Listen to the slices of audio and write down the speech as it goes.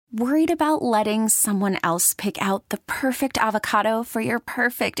Worried about letting someone else pick out the perfect avocado for your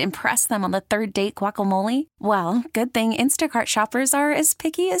perfect impress them on the third date guacamole? Well, good thing Instacart shoppers are as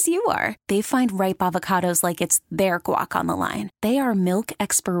picky as you are. They find ripe avocados like it's their guac on the line. They are milk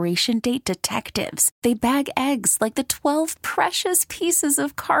expiration date detectives. They bag eggs like the 12 precious pieces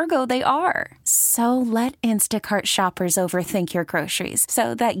of cargo they are. So let Instacart shoppers overthink your groceries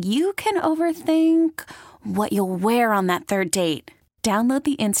so that you can overthink what you'll wear on that third date. Download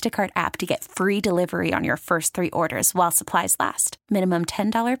the Instacart app to get free delivery on your first 3 orders while supplies last. Minimum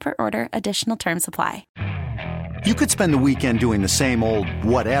 $10 per order. Additional terms apply. You could spend the weekend doing the same old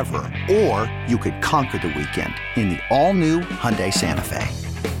whatever, or you could conquer the weekend in the all-new Hyundai Santa Fe.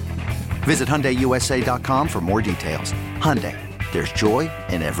 Visit HyundaiUSA.com for more details. Hyundai, there's joy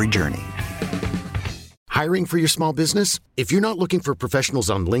in every journey. Hiring for your small business? If you're not looking for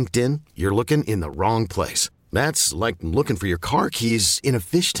professionals on LinkedIn, you're looking in the wrong place. That's like looking for your car keys in a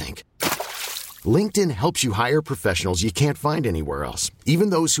fish tank. LinkedIn helps you hire professionals you can't find anywhere else, even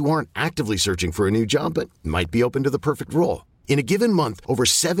those who aren't actively searching for a new job but might be open to the perfect role. In a given month, over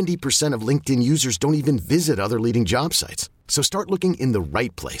 70% of LinkedIn users don't even visit other leading job sites. So start looking in the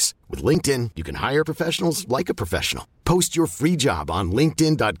right place. With LinkedIn, you can hire professionals like a professional. Post your free job on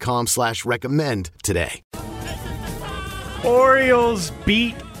linkedin.com/recommend today. Orioles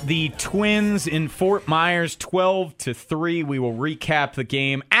beat the Twins in Fort Myers 12-3. We will recap the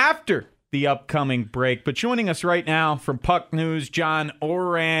game after the upcoming break. But joining us right now from PuckNews, John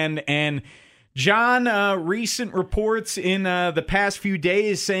Ourand. And John, recent reports in the past few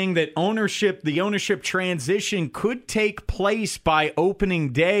days saying that the ownership transition could take place by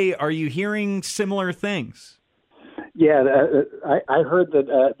opening day. Are you hearing similar things? Yeah, I heard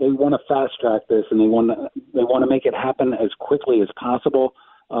that they want to fast track this and they want to make it happen as quickly as possible.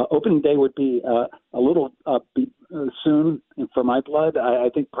 Opening day would be a little soon for my blood. I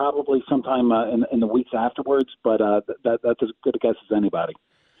think probably sometime in the weeks afterwards, but that's as good a guess as anybody.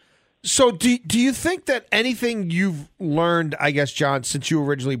 So do you think that anything you've learned, I guess, John, since you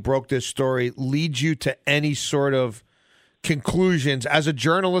originally broke this story, leads you to any sort of conclusions as a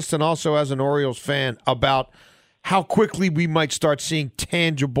journalist and also as an Orioles fan about how quickly we might start seeing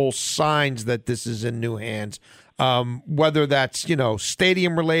tangible signs that this is in new hands? Whether that's,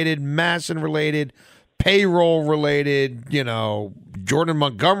 stadium related, MASN related, payroll related, Jordan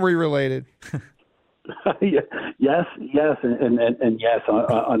Montgomery related. Yes, and yes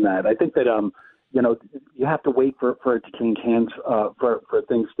on that. I think that you have to wait for it to change hands for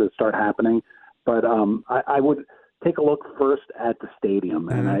things to start happening. But I would take a look first at the stadium,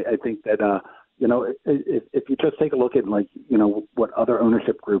 and I think that if you just take a look at what other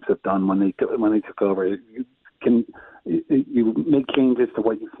ownership groups have done when they took over, you make changes to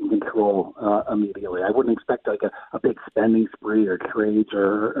what you can control immediately. I wouldn't expect a big spending spree or trades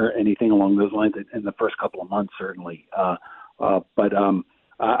or anything along those lines in the first couple of months, certainly. But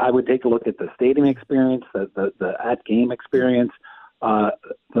I would take a look at the stadium experience, the at-game experience.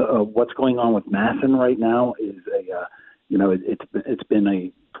 What's going on with MASN right now is it's been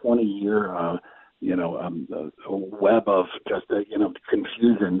a 20-year a web of just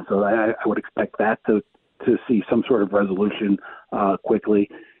confusion. So I would expect that to see some sort of resolution quickly.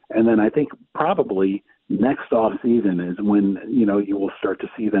 And then I think probably next off season is when, you will start to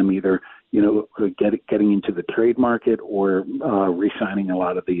see them either, getting into the trade market or re-signing a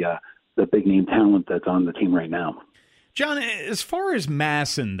lot of the big name talent that's on the team right now. John, as far as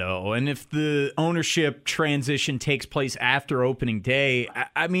MASN, though, and if the ownership transition takes place after opening day,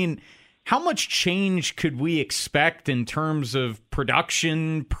 I mean, how much change could we expect in terms of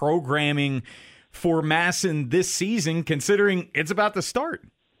production, programming for MASN this season, considering it's about to start?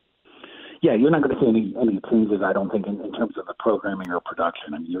 Yeah, you're not going to see any changes, I don't think, in terms of the programming or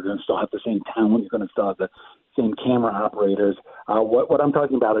production. I mean, you're going to still have the same talent. You're going to still have the same camera operators. What I'm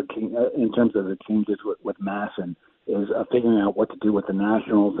talking about in terms of the changes with MASN is figuring out what to do with the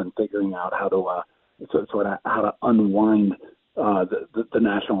Nationals and figuring out how to unwind the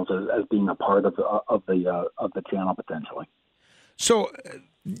Nationals as being a part of the channel potentially. So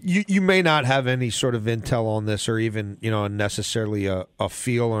you may not have any sort of intel on this or even, necessarily a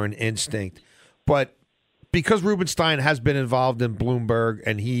feel or an instinct, but because Rubenstein has been involved in Bloomberg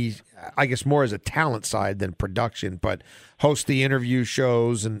and he's, I guess, more as a talent side than production, but hosts the interview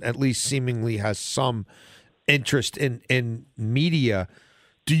shows and at least seemingly has some interest in media,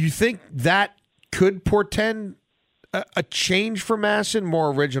 do you think that could portend a change for MASN, more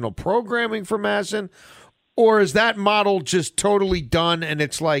original programming for MASN? Or is that model just totally done and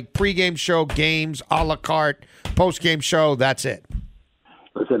it's like pregame show, games, a la carte, postgame show, that's it?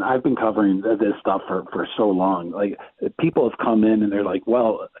 Listen, I've been covering this stuff for so long. Like, people have come in and they're like,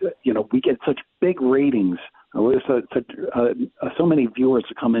 well, we get such big ratings. So many viewers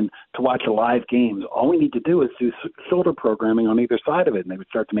to come in to watch a live games. All we need to do is do shoulder programming on either side of it. And they would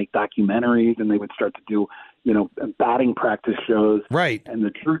start to make documentaries, and they would start to do, batting practice shows. Right. And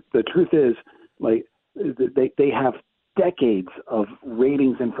the truth is, like, they have decades of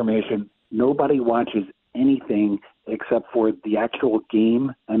ratings information. Nobody watches anything except for the actual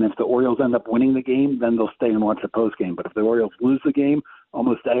game. And if the Orioles end up winning the game, then they'll stay and watch the post game. But if the Orioles lose the game,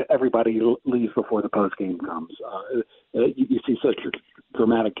 almost everybody leaves before the post game comes. You see such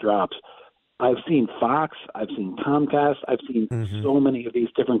dramatic drops. I've seen Fox, I've seen Comcast, I've seen so many of these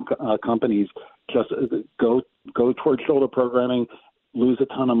different companies just go towards shoulder programming, lose a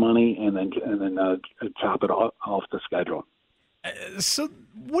ton of money, and then chop it off the schedule. So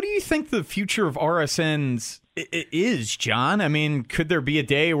what do you think the future of RSNs is, John? I mean, could there be a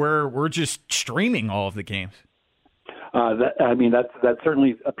day where we're just streaming all of the games? That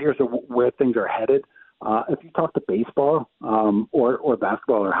certainly appears to where things are headed. If you talk to baseball or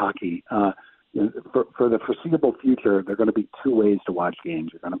basketball or hockey, for the foreseeable future, there are going to be two ways to watch games.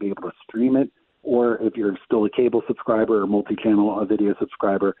 You're going to be able to stream it, or if you're still a cable subscriber or multi-channel video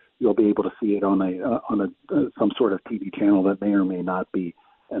subscriber, you'll be able to see it on some sort of TV channel that may or may not be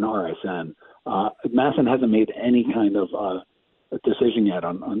an RSN. MASN hasn't made any kind of decision yet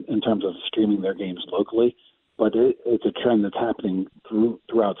in terms of streaming their games locally, but it's a trend that's happening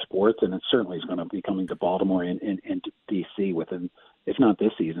throughout sports, and it certainly is going to be coming to Baltimore and to D.C. within, if not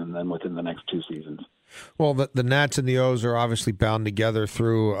this season, then within the next 2 seasons. Well, the Nats and the O's are obviously bound together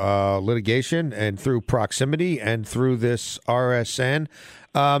through litigation and through proximity and through this RSN.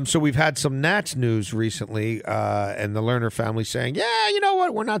 So we've had some Nats news recently, and the Lerner family saying, yeah, you know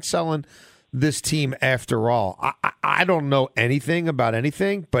what, we're not selling this team after all. I don't know anything about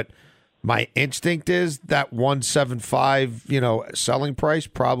anything, but my instinct is that 175, selling price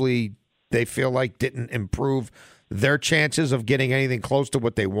probably they feel like didn't improve their chances of getting anything close to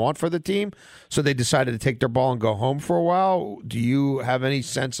what they want for the team. So they decided to take their ball and go home for a while. Do you have any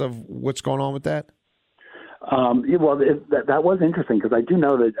sense of what's going on with that? That was interesting, because I do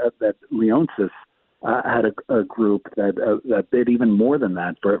know that Leonsis had a group that bid even more than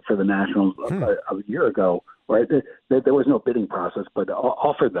that for the Nationals a year ago. Right, there was no bidding process, but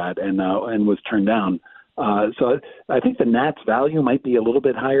offered that and was turned down. So I think the Nats' value might be a little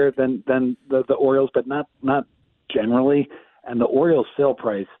bit higher than the Orioles, but not generally. And the Orioles' sale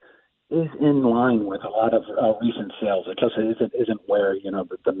price is in line with a lot of recent sales. It just isn't where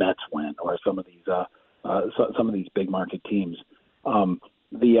the Mets went or some of these big market teams.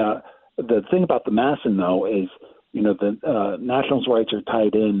 The thing about the MASN, though, is the Nationals' rights are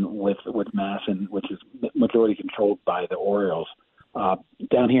tied in with MASN, which is majority controlled by the Orioles.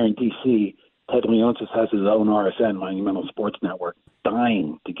 Down here in D.C., Ted Leonsis has his own RSN, Monumental Sports Network,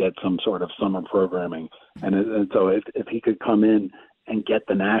 dying to get some sort of summer programming. And so if he could come in and get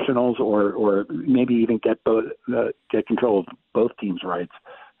the Nationals, or maybe even get control of both teams' rights,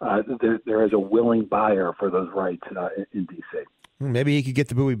 there is a willing buyer for those rights in D.C. Maybe he could get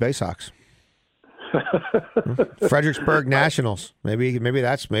the Bowie Bay Sox. Fredericksburg Nationals. Maybe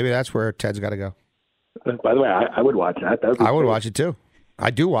that's where Ted's got to go. By the way, I would watch that. I would watch it too. I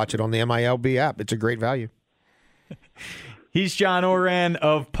do watch it on the MILB app. It's a great value. He's John Ourand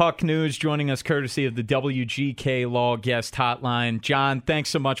of PuckNews, joining us courtesy of the WGK Law Guest Hotline. John, thanks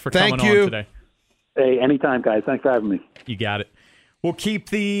so much for coming on today. Hey, anytime, guys. Thanks for having me. You got it. We'll keep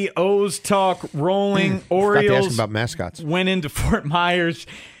the O's talk rolling. Orioles about mascots. Went into Fort Myers.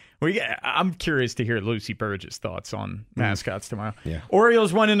 I'm curious to hear Lucy Burgess' thoughts on mascots tomorrow. Yeah.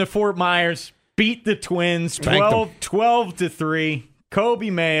 Orioles went into Fort Myers, beat the Twins 12-3. Kobe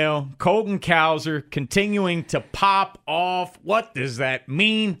Mayo, Colton Cowser continuing to pop off. What does that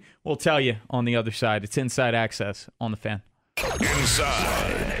mean? We'll tell you on the other side. It's Inside Access on the Fan.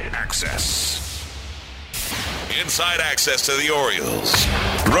 Inside Access. Inside Access to the Orioles.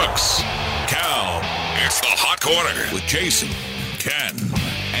 Brooks, Cal. It's the Hot Corner with Jason, Ken,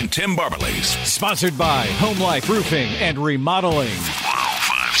 and Tim Barberlace. Sponsored by Home Life Roofing and Remodeling.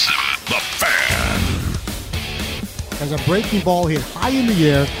 1057 The Fan. As a breaking ball hit high in the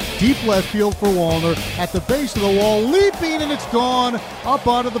air, deep left field for Wallner, at the base of the wall, leaping, and it's gone up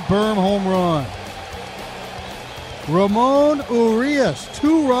onto the berm, home run. Ramon Urias,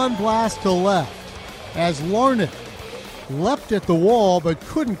 2-run blast to left, as Larned leapt at the wall but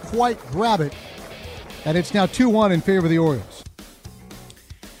couldn't quite grab it, and it's now 2-1 in favor of the Orioles.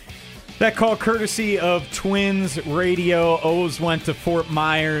 That call courtesy of Twins Radio. O's went to Fort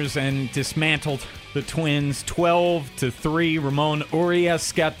Myers and dismantled the Twins 12-3. Ramon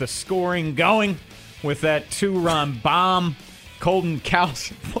Urias got the scoring going with that 2-run bomb. Colton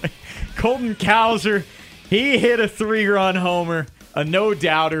Cowser, he hit a 3-run homer, a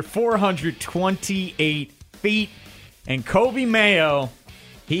no-doubter, 428 feet. And Kobe Mayo,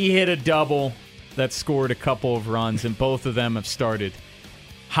 he hit a double that scored a couple of runs, and both of them have started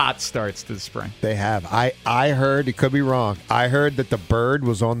hot starts to the spring. They have. I heard, it could be wrong, I heard that the Bird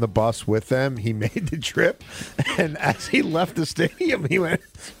was on the bus with them. He made the trip, and as he left the stadium, he went...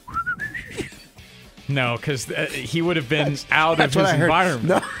 No, because he would have been out of his environment.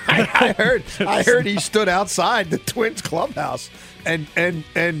 No, I heard he stood outside the Twins clubhouse and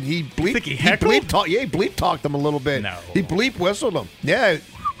he bleep. He bleep talked them a little bit. No, he bleep whistled them. Yeah,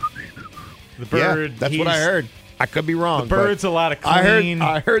 the Bird. Yeah, that's what I heard. I could be wrong. The Bird's a lot of clean.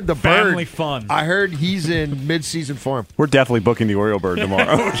 I heard the family Bird. Fun. I heard he's in mid-season form. We're definitely booking the Oriole Bird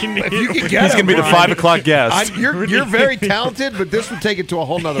tomorrow. If you could get he's going to be the 5 o'clock guest. You're very talented, but this would take it to a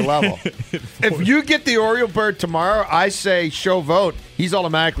whole nother level. If you get the Oriole Bird tomorrow, I say show vote. He's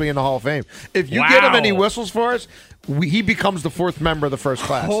automatically in the Hall of Fame. If you get him and he whistles for us, he becomes the 4th member of the first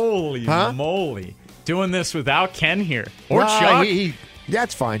class. Holy moly. Doing this without Ken here. Or Chuck.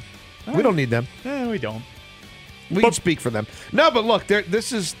 That's fine. We don't need them. We don't. We can speak for them. No, but look,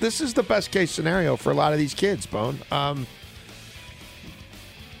 this is the best case scenario for a lot of these kids, Bone.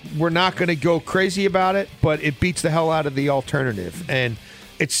 We're not going to go crazy about it, but it beats the hell out of the alternative. And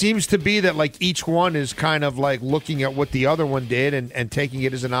it seems to be that like each one is kind of like looking at what the other one did and taking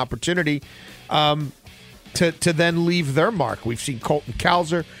it as an opportunity to then leave their mark. We've seen Colton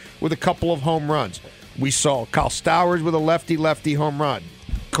Cowser with a couple of home runs. We saw Kyle Stowers with a lefty home run.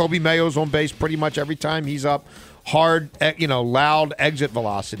 Kobe Mayo's on base pretty much every time he's up. Hard, loud exit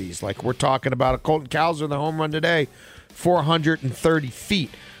velocities. Like we're talking about a Colton Cowser, the home run today, 430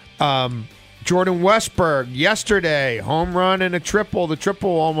 feet. Jordan Westberg yesterday, home run and a triple. The triple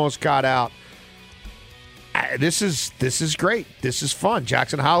almost got out. This is great. This is fun.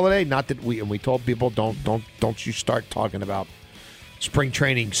 Jackson Holliday. Not that we told people don't you start talking about spring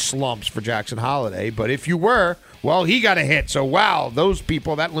training slumps for Jackson Holliday. But if you were, well, he got a hit. So wow, those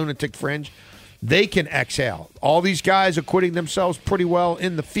people, that lunatic fringe. They can exhale. All these guys acquitting themselves pretty well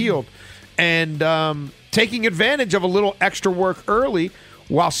in the field and taking advantage of a little extra work early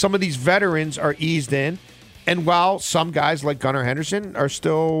while some of these veterans are eased in and while some guys like Gunnar Henderson are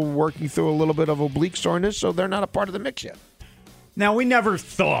still working through a little bit of oblique soreness, so they're not a part of the mix yet. Now, we never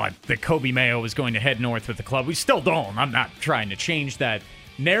thought that Kobe Mayo was going to head north with the club. We still don't. I'm not trying to change that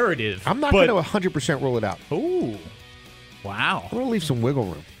narrative. I'm not going to 100% rule it out. Ooh. Wow. I'm going to leave some wiggle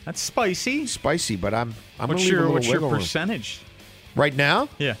room. That's spicy. Spicy, but I'm going to leave a little what's wiggle your room. Percentage? Right now?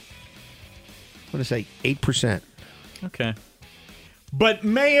 Yeah. I'm going to say 8%. Okay. But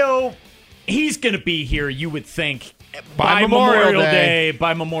Mayo, he's going to be here, you would think, by Memorial Day.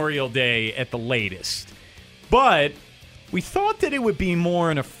 By Memorial Day at the latest. But we thought that it would be more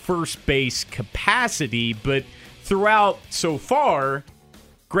in a first base capacity, but throughout so far,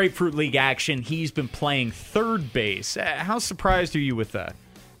 Grapefruit League action, he's been playing third base. How surprised are you with that?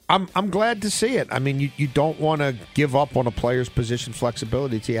 I'm glad to see it. I mean, you don't want to give up on a player's position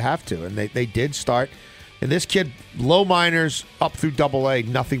flexibility till you have to, and they did start. And this kid, low minors up through AA,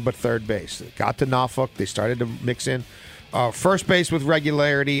 nothing but third base. They got to Norfolk. They started to mix in first base with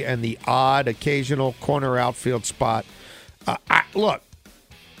regularity and the odd occasional corner outfield spot. Look,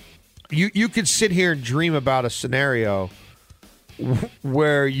 you could sit here and dream about a scenario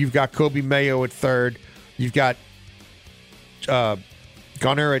where you've got Kobe Mayo at third, you've got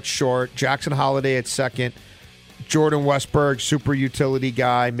Gunnar at short, Jackson Holliday at second, Jordan Westberg, super utility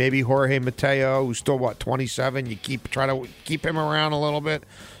guy, maybe Jorge Mateo, who's still, 27? You try to keep him around a little bit.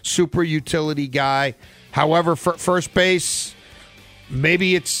 Super utility guy. However, for first base,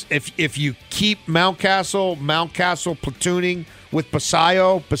 maybe it's if you keep Mountcastle platooning with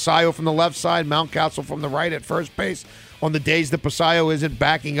Basayo from the left side, Mountcastle from the right at first base. On the days that Basayo isn't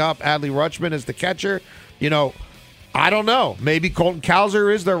backing up Adley Rutschman as the catcher, I don't know. Maybe Colton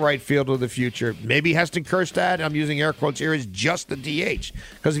Cowser is their right fielder of the future. Maybe Heston Kjerstad, I'm using air quotes here, is just the DH.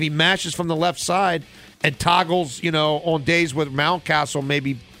 Because if he mashes from the left side and toggles, on days with Mountcastle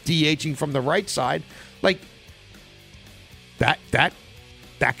maybe DHing from the right side, like that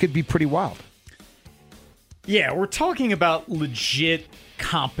could be pretty wild. Yeah, we're talking about legit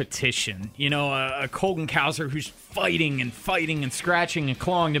competition. A Colton Cowser who's fighting and scratching and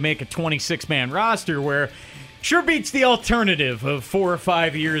clawing to make a 26-man roster where sure beats the alternative of 4 or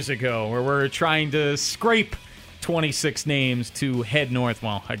 5 years ago where we're trying to scrape 26 names to head north.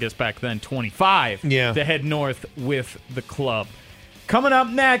 Well, I guess back then 25 to head north with the club. Coming up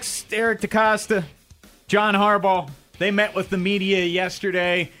next, Eric DaCosta, John Harbaugh, they met with the media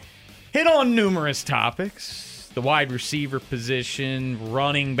yesterday, hit on numerous topics. The wide receiver position,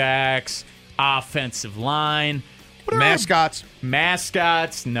 running backs, offensive line. Mascots.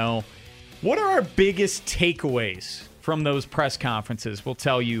 Mascots, no. What are our biggest takeaways from those press conferences? We'll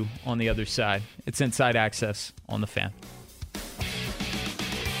tell you on the other side. It's Inside Access on The Fan.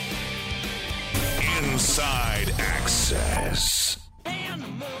 Inside Access.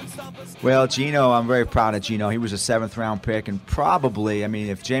 Well, Gino, I'm very proud of Gino. He was a 7th-round pick, and probably, I mean,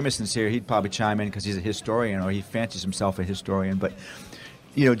 if Jameson's here, he'd probably chime in because he's a historian, or he fancies himself a historian. But,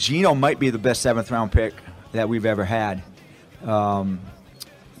 you know, Gino might be the best 7th-round pick that we've ever had.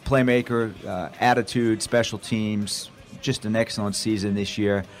 Playmaker, attitude, special teams, just an excellent season this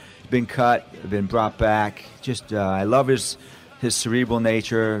year. Been cut, been brought back. Just, I love his cerebral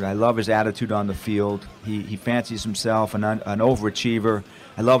nature. I love his attitude on the field. He fancies himself an overachiever.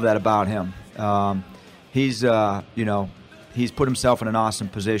 I love that about him. He's put himself in an awesome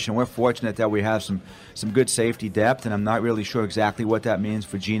position. We're fortunate that we have some good safety depth, and I'm not really sure exactly what that means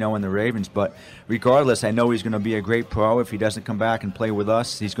for Gino and the Ravens. But regardless, I know he's going to be a great pro. If he doesn't come back and play with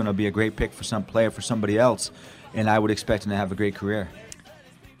us, he's going to be a great pick for some player for somebody else, and I would expect him to have a great career.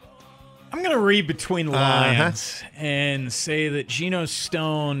 I'm going to read between the lines and say that Geno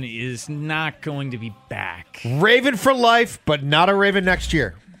Stone is not going to be back. Raven for life, but not a Raven next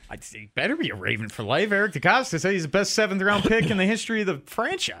year. I'd say he better be a Raven for life. Eric DeCosta said he's the best 7th-round pick in the history of the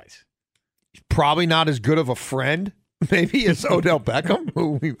franchise. Probably not as good of a friend, maybe, as Odell Beckham,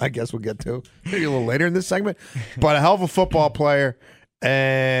 who I guess we'll get to maybe a little later in this segment. But a hell of a football player,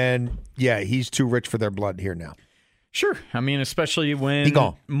 and, yeah, he's too rich for their blood here now. Sure. I mean, especially when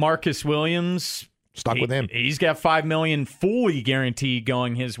Marcus Williams stuck with him. He's got $5 million fully guaranteed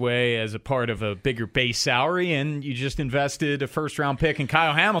going his way as a part of a bigger base salary, and you just invested a 1st-round pick in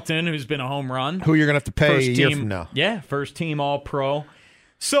Kyle Hamilton, who's been a home run. Who you're going to have to pay a year from now. Yeah, first-team All-Pro.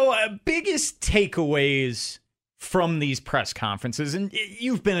 So, biggest takeaways from these press conferences, and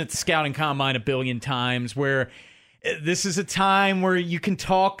you've been at the Scouting Combine a billion times, where this is a time where you can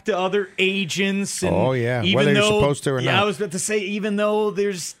talk to other agents. And whether you're supposed to or not. Yeah, I was about to say, even though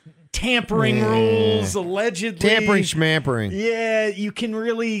there's tampering rules, allegedly. Tampering, schmampering. Yeah, you can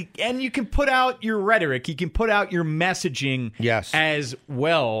really, and you can put out your rhetoric. You can put out your messaging as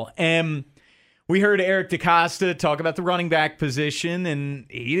well. And we heard Eric DeCosta talk about the running back position, and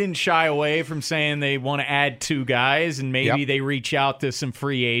he didn't shy away from saying they want to add 2 guys, and maybe they reach out to some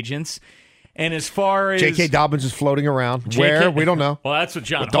free agents. And as far as J.K. Dobbins is floating around, where we don't know. Well, that's what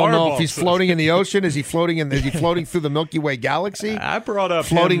John. Don't know if he's floating in the ocean. Is he floating through the Milky Way galaxy? I brought up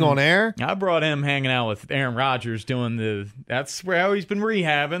floating on air. I brought him hanging out with Aaron Rodgers doing that's how he's been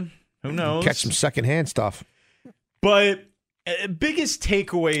rehabbing. Who knows? Catch some secondhand stuff. But biggest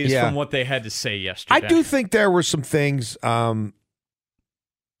takeaways from what they had to say yesterday. I do think there were some things that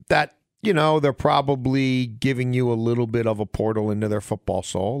they're probably giving you a little bit of a portal into their football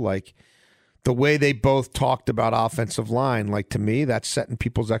soul, like. The way they both talked about offensive line, like, to me, that's setting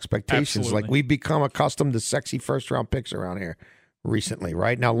people's expectations. Absolutely. Like, we've become accustomed to sexy first-round picks around here recently,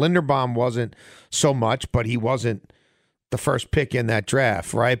 right? Now, Linderbaum wasn't so much, but he wasn't the first pick in that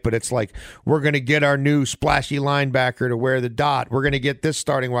draft, right? But it's like, we're going to get our new splashy linebacker to wear the dot. We're going to get this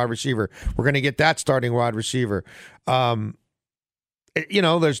starting wide receiver. We're going to get that starting wide receiver. There's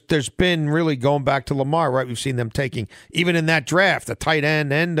been really going back to Lamar, right? We've seen them taking, even in that draft, a tight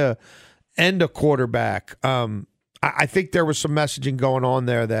end and a quarterback. I think there was some messaging going on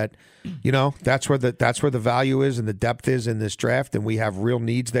there that, that's where the value is and the depth is in this draft, and we have real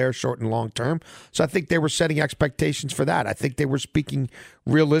needs there, short and long term. So I think they were setting expectations for that. I think they were speaking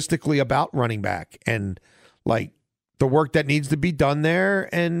realistically about running back and like the work that needs to be done there,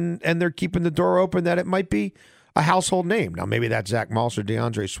 and they're keeping the door open that it might be a household name. Now maybe that's Zach Moss or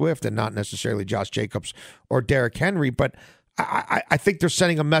DeAndre Swift, and not necessarily Josh Jacobs or Derrick Henry, but I think they're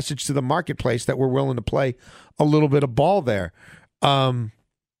sending a message to the marketplace that we're willing to play a little bit of ball there. And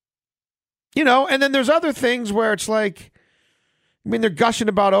then there's other things where it's like, they're gushing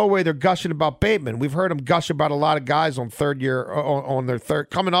about Oweh, they're gushing about Bateman. We've heard them gush about a lot of guys on third year,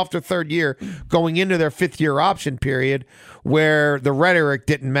 coming off their 3rd year, going into their 5th year option period, where the rhetoric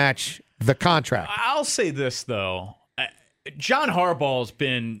didn't match the contract. I'll say this, though. John Harbaugh's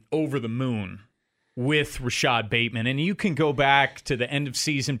been over the moon with Rashad Bateman. And you can go back to the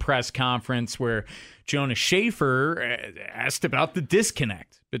end-of-season press conference where Jonas Schaefer asked about the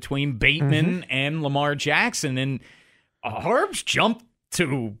disconnect between Bateman and Lamar Jackson. And Harbs jumped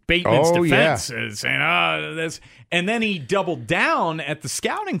to Bateman's defense, saying, and then he doubled down at the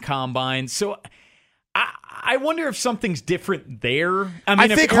Scouting Combine. So I wonder if something's different there. I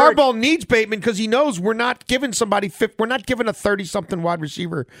think Harbaugh needs Bateman because he knows we're not giving a 30-something wide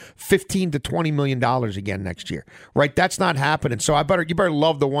receiver $15 to $20 million again next year, right? That's not happening. So you better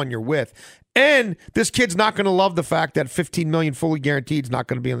love the one you're with. And this kid's not going to love the fact that $15 million fully guaranteed is not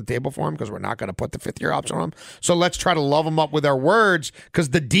going to be on the table for him because we're not going to put the fifth-year option on him. So let's try to love him up with our words because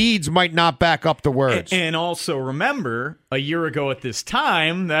the deeds might not back up the words. And also remember, a year ago at this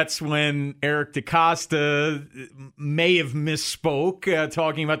time, that's when Eric DeCosta may have misspoke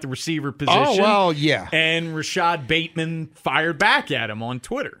talking about the receiver position. Oh, well, yeah. And Rashad Bateman fired back at him on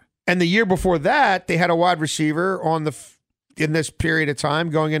Twitter. And the year before that, they had a wide receiver in this period of time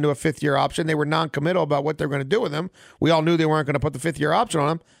going into a fifth-year option. They were non-committal about what they were going to do with him. We all knew they weren't going to put the fifth-year option on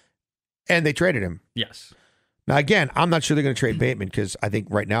him, and they traded him. Yes. Now, again, I'm not sure they're going to trade Bateman because I think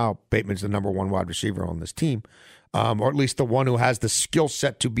right now Bateman's the number one wide receiver on this team, or at least the one who has the skill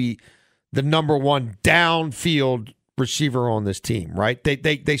set to be the number one downfield receiver on this team, right?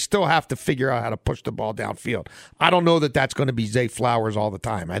 They still have to figure out how to push the ball downfield. I don't know that that's going to be Zay Flowers all the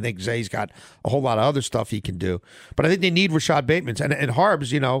time. I think Zay's got a whole lot of other stuff he can do. But I think they need Rashad Bateman. And Harbs,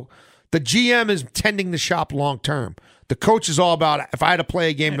 the GM is tending the shop long term. The coach is all about, if I had to play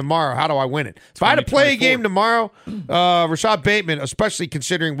a game tomorrow, how do I win it? If I had to play a game tomorrow, Rashad Bateman, especially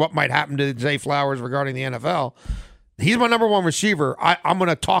considering what might happen to Zay Flowers regarding the NFL, he's my number one receiver. I'm going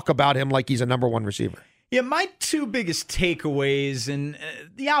to talk about him like he's a number one receiver. Yeah, my two biggest takeaways, and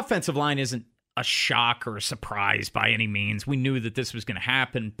the offensive line isn't a shock or a surprise by any means. We knew that this was going to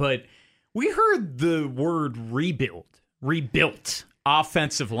happen, but we heard the word rebuilt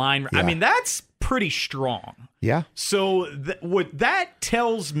offensive line. Yeah. I mean, that's pretty strong. Yeah. So what that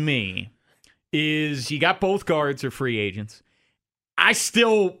tells me is you got both guards are free agents. I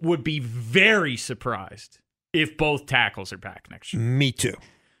still would be very surprised if both tackles are back next year. Me too.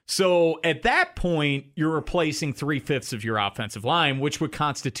 So at that point, you're replacing 3/5 of your offensive line, which would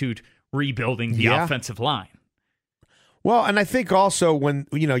constitute rebuilding the offensive line. Well, and I think also when,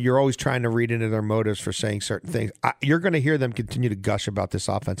 you're always trying to read into their motives for saying certain things, you're going to hear them continue to gush about this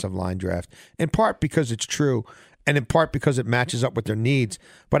offensive line draft, in part because it's true and in part because it matches up with their needs.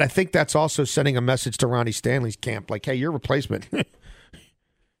 But I think that's also sending a message to Ronnie Stanley's camp, like, hey, your replacement,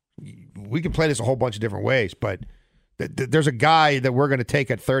 we can play this a whole bunch of different ways, but there's a guy that we're going to take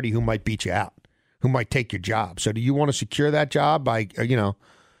at 30 who might beat you out, who might take your job. So do you want to secure that job by,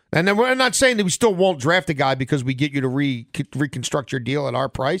 and then we're not saying that we still won't draft a guy because we get you to reconstruct your deal at our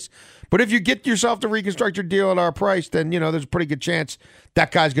price. But if you get yourself to reconstruct your deal at our price, then, there's a pretty good chance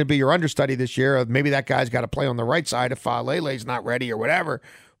that guy's going to be your understudy this year. Or maybe that guy's got to play on the right side if Lele's not ready or whatever.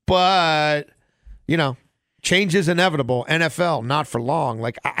 But, change is inevitable. NFL, not for long.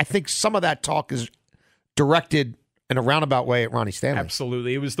 Like, I think some of that talk is directed in a roundabout way at Ronnie Stanley.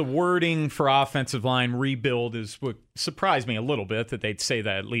 Absolutely. It was the wording for offensive line rebuild is what surprised me a little bit that they'd say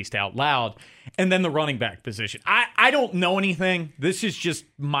that at least out loud. And then the running back position. I don't know anything. This is just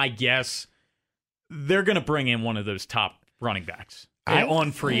my guess. They're going to bring in one of those top running backs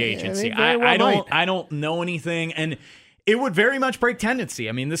on free agency. I don't know anything. And it would very much break tendency.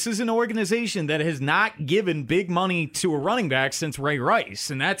 I mean, this is an organization that has not given big money to a running back since Ray Rice,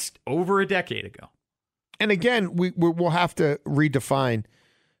 and that's over a decade ago. And again, we'll have to redefine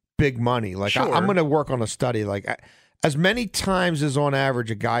big money. Like, sure. I'm going to work on a study. Like, as many times as on average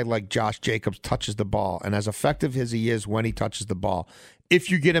a guy like Josh Jacobs touches the ball, and as effective as he is when he touches the ball,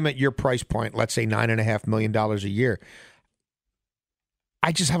 if you get him at your price point, let's say $9.5 million a year,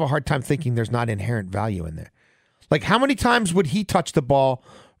 I just have a hard time thinking there's not inherent value in there. Like, how many times would he touch the ball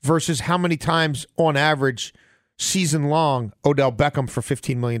versus how many times on average season long Odell Beckham for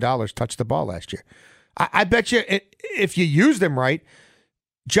 $15 million touched the ball last year? I bet you if you used him right,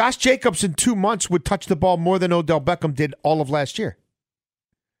 Josh Jacobs in 2 months would touch the ball more than Odell Beckham did all of last year.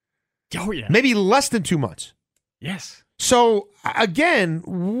 Oh, yeah. Maybe less than 2 months. Yes. So, again,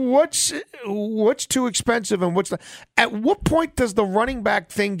 what's too expensive and what's not? At what point does the running back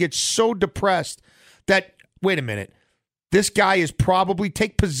thing get so depressed that, wait a minute, this guy is probably,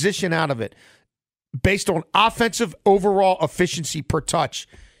 take position out of it, based on offensive overall efficiency per touch,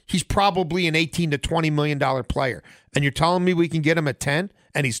 he's probably an $18 to $20 million player. And you're telling me we can get him at 10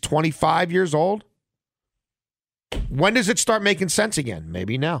 and he's 25 years old? When does it start making sense again?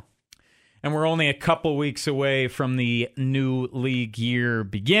 Maybe now. And we're only a couple weeks away from the new league year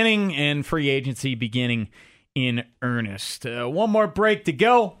beginning and free agency beginning in earnest. One more break to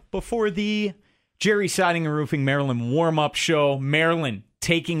go before the Jerry Siding and Roofing Maryland warm-up show. Maryland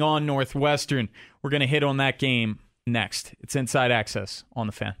taking on Northwestern. We're going to hit on that game next. It's Inside Access on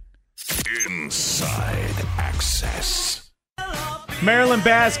the Fan. Inside Access. Maryland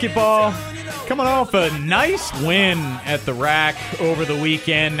basketball coming off a nice win at the Rack over the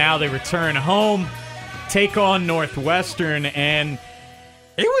weekend. Now they return home, take on Northwestern, and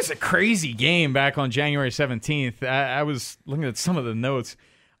it was a crazy game back on January 17th. I was looking at some of the notes.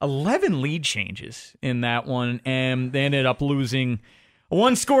 11 lead changes in that one, and they ended up losing a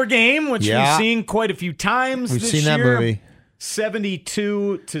one-score game, which we've seen quite a few times this year. We've seen that movie.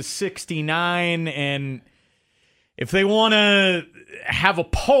 72-69, and if they want to have a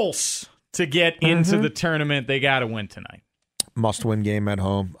pulse to get into the tournament, they got to win tonight. Must-win game at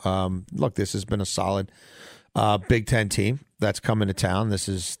home. Look, this has been a solid Big Ten team that's coming to town. This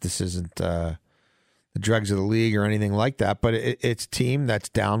isn't the dregs of the league or anything like that, but it's a team that's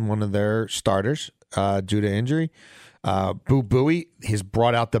down one of their starters due to injury. Boo Buie has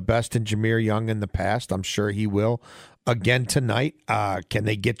brought out the best in Jameer Young in the past. I'm sure he will again tonight. Can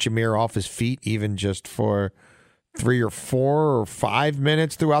they get Jameer off his feet even just for 3 or 4 or 5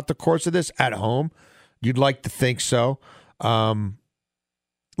 minutes throughout the course of this at home? You'd like to think so.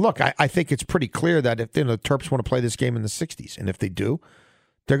 Look, I think it's pretty clear that if the Terps want to play this game in the 60s, and if they do,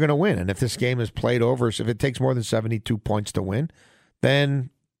 they're going to win. And if this game is played over, so if it takes more than 72 points to win, then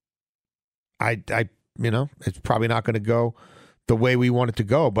it's probably not going to go the way we want it to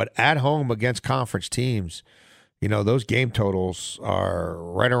go. But at home against conference teams, those game totals are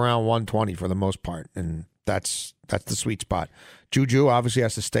right around 120 for the most part, and that's the sweet spot. Juju obviously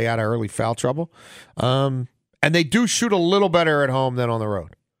has to stay out of early foul trouble, and they do shoot a little better at home than on the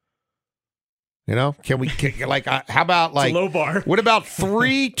road. How about it's a low bar. What about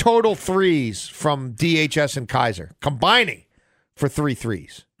 3 total threes from DHS and Kaiser combining for 3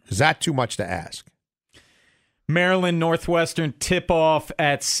 threes? Is that too much to ask? Maryland Northwestern tip-off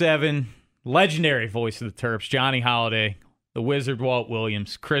at 7. Legendary voice of the Terps, Johnny Holiday, the Wizard Walt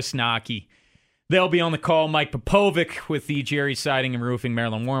Williams, Chris Nockey. They'll be on the call. Mike Popovic with the Jerry Siding and Roofing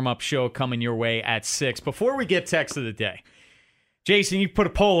Maryland warm-up show coming your way at 6. Before we get text of the day, Jason, you put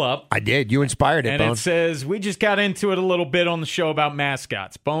a poll up. I did. You inspired it, and Bones. It says, we just got into it a little bit on the show about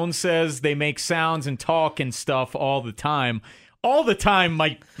mascots. Bones says they make sounds and talk and stuff all the time. All the time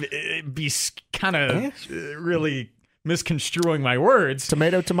might be kind of really misconstruing my words.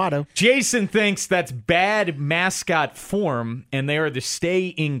 Tomato, tomato. Jason thinks that's bad mascot form, and they are to stay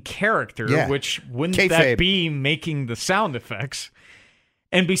in character, which wouldn't Kayfabe. that be making the sound effects?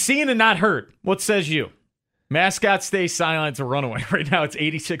 And be seen and not heard. What says you? Mascots stay silent to runaway. Right now it's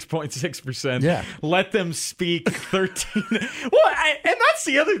 86.6%. Yeah. Let them speak 13. And that's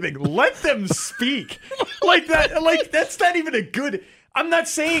the other thing. Let them speak. That's not even a good. I'm not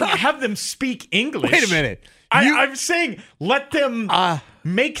saying have them speak English. Wait a minute. I'm saying let them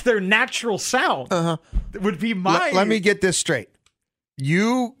make their natural sound. Would be my. Let me get this straight.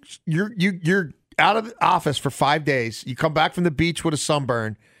 You're out of the office for 5 days. You come back from the beach with a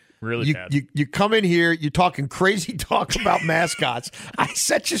sunburn. Really bad. You come in here, you're talking crazy talk about mascots. I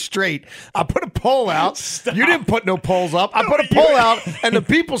set you straight. I put a poll out. Stop. You didn't put no polls up. I put a poll out, and the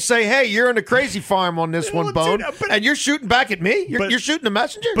people say, hey, you're in a crazy farm on this one, Bone. And you're shooting back at me? You're shooting the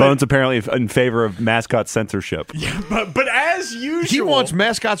messenger? Bone's apparently in favor of mascot censorship. Yeah, but as usual. He wants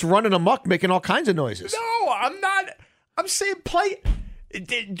mascots running amok, making all kinds of noises. No, I'm not. I'm saying play.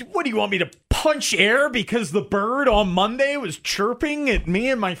 What do you want me to punch air because the bird on Monday was chirping at me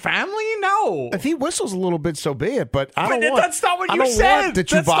and my family? No. If he whistles a little bit, so be it. But I don't want. That's not what you said. I don't want the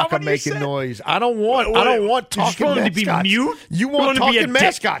Chewbacca making noise. I don't want talking mascots. To be mute. You want talking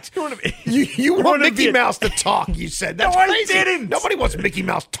mascots. You want Mickey Mouse to talk. You said that's crazy. I didn't. Nobody wants Mickey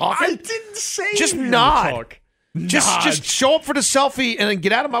Mouse talking. I didn't say. Just nod. Just show up for the selfie and then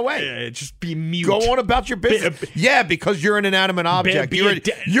get out of my way. Yeah, just be mute. Go on about your business. Because you're an inanimate object. You're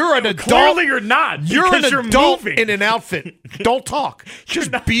an adult. Clearly you're not. You're an adult moving. in an outfit. Don't talk. Just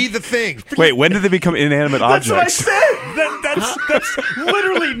be the thing. Wait, when did they become inanimate objects? That's what I said. That's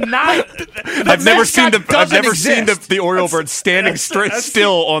literally not. I've never seen the Oriole bird standing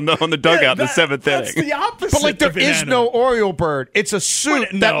still on the dugout in the 7th inning. That's the opposite. But there is no Oriole bird. It's a suit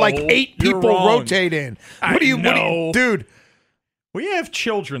that 8 people rotate in. What do you? Dude, we have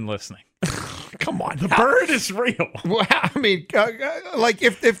children listening. Come on, the bird is real. Well, I mean,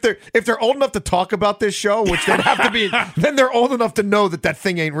 if they're old enough to talk about this show, which they'd have to be, then they're old enough to know that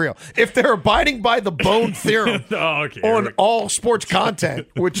thing ain't real. If they're abiding by the Bone theorem on all sports content,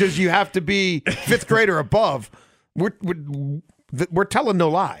 which is you have to be 5th grade or above, we're telling no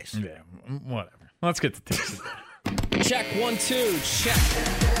lies. Yeah, whatever. Let's get to text. Check 1 2. Check.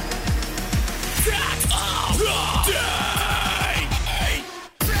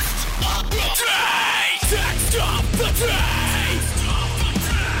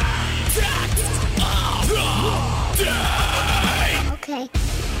 Okay.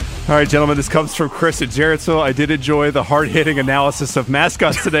 All right, gentlemen, this comes from Chris at Jarrettsville. I did enjoy the hard-hitting analysis of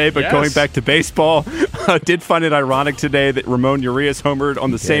mascots today, but Yes. going back to baseball, I did find it ironic today that Ramon Urias homered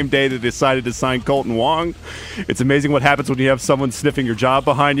on the same day they decided to sign Colton Wong. It's amazing what happens when you have someone sniffing your job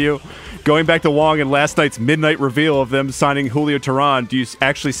behind you. Going back to Wong and last night's midnight reveal of them signing Julio Teheran, do you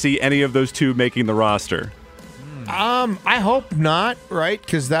actually see any of those two making the roster? I hope not, right?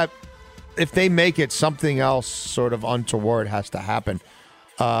 Because if they make it, something else sort of untoward has to happen.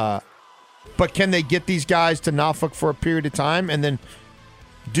 But can they get these guys to Norfolk for a period of time? And then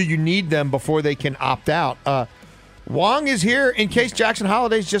do you need them before they can opt out? Wong is here in case Jackson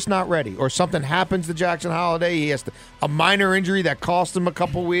Holliday's just not ready or something happens to Jackson Holiday. He has a minor injury that cost him a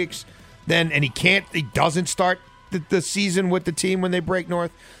couple weeks. He doesn't start the season with the team when they break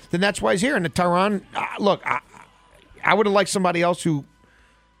north. Then that's why he's here. And the Teheran, look, I would have liked somebody else who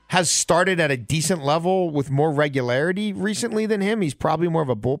has started at a decent level with more regularity recently than him. He's probably more of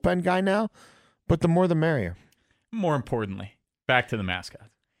a bullpen guy now, but the more the merrier. More importantly, back to the mascot.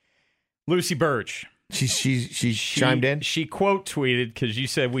 Lucy Burge. She chimed in? She quote tweeted, because you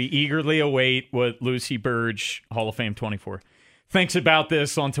said we eagerly await what Lucy Burge, Hall of Fame 24, thinks about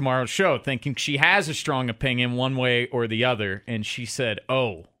this on tomorrow's show, thinking she has a strong opinion one way or the other. And she said,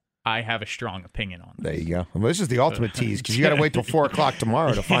 I have a strong opinion on this. There you go. Well, this is the ultimate tease because you got to wait till 4 o'clock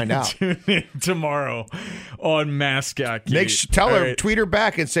tomorrow to find out. Tune in tomorrow on Mascot Gate. Tell her, tweet her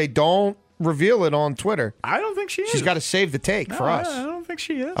back and say, don't reveal it on Twitter. I don't think she is. She's got to save the take for us. I don't think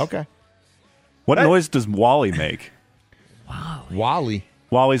she is. Okay. What noise does Wally make? Wally.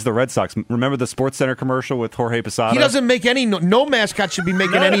 Wally's the Red Sox. Remember the Sports Center commercial with Jorge Posada? He doesn't make any no mascot should be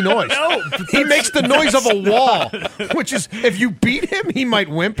making any noise. No. He makes the noise of a wall, which is, if you beat him, he might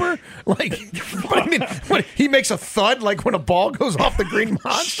whimper. But I mean, he makes a thud like when a ball goes off the green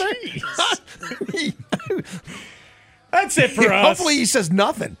monster. That's it for us. Hopefully he says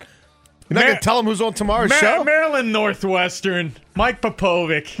nothing. You're not going to tell him who's on tomorrow's show? Maryland Northwestern, Mike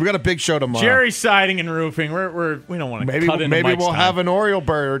Popovic. We got a big show tomorrow. Jerry Siding and Roofing. We don't want to cut into Maybe Mike's we'll time. have an Oriole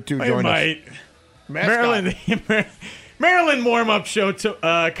bird or two join us. Maryland warm-up show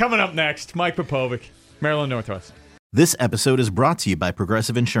coming up next. Mike Popovic, Maryland Northwestern. This episode is brought to you by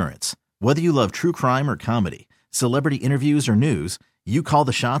Progressive Insurance. Whether you love true crime or comedy, celebrity interviews or news, you call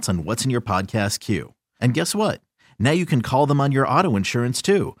the shots on what's in your podcast queue. And guess what? Now you can call them on your auto insurance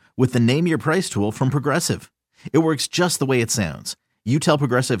too with the Name Your Price tool from Progressive. It works just the way it sounds. You tell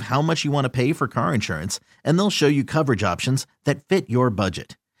Progressive how much you want to pay for car insurance, and they'll show you coverage options that fit your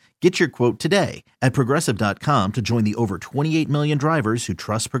budget. Get your quote today at Progressive.com to join the over 28 million drivers who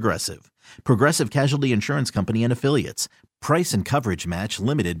trust Progressive. Progressive Casualty Insurance Company and Affiliates. Price and coverage match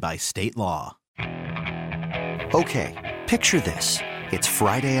limited by state law. Okay, picture this. It's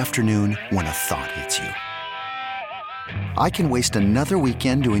Friday afternoon when a thought hits you. I can waste another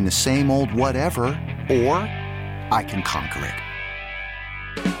weekend doing the same old whatever, or I can conquer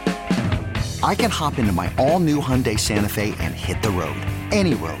it. I can hop into my all-new Hyundai Santa Fe and hit the road.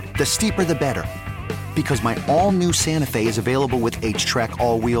 Any road. The steeper, the better. Because my all-new Santa Fe is available with H-Track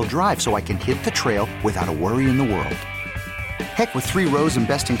all-wheel drive, so I can hit the trail without a worry in the world. Heck, with 3 rows and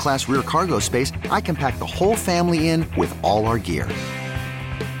best-in-class rear cargo space, I can pack the whole family in with all our gear.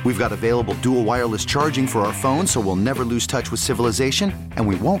 We've got available dual wireless charging for our phones, so we'll never lose touch with civilization, and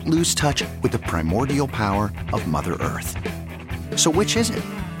we won't lose touch with the primordial power of Mother Earth. So which is it?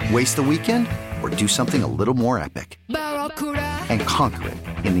 Waste the weekend or do something a little more epic? And conquer it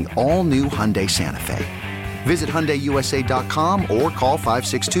in the all-new Hyundai Santa Fe. Visit HyundaiUSA.com or call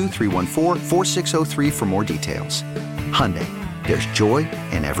 562-314-4603 for more details. Hyundai, there's joy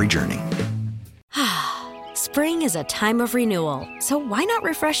in every journey. Spring is a time of renewal, so why not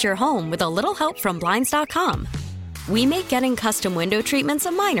refresh your home with a little help from Blinds.com? We make getting custom window treatments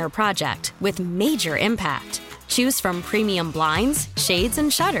a minor project with major impact. Choose from premium blinds, shades,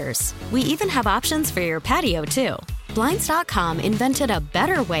 and shutters. We even have options for your patio, too. Blinds.com invented a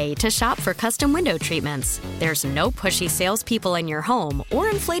better way to shop for custom window treatments. There's no pushy salespeople in your home or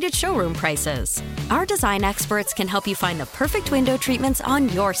inflated showroom prices. Our design experts can help you find the perfect window treatments on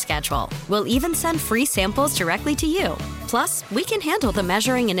your schedule. We'll even send free samples directly to you. Plus, we can handle the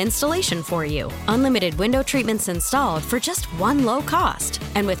measuring and installation for you. Unlimited window treatments installed for just one low cost.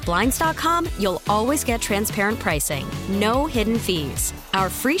 And with Blinds.com, you'll always get transparent pricing. No hidden fees. Our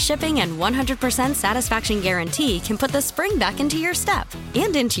free shipping and 100% satisfaction guarantee can put the spring back into your step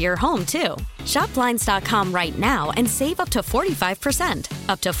and into your home, too. Shop Blinds.com right now and save up to 45%.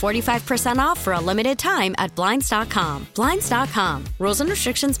 Up to 45% off for a limited time at Blinds.com. Blinds.com. Rules and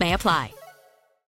restrictions may apply.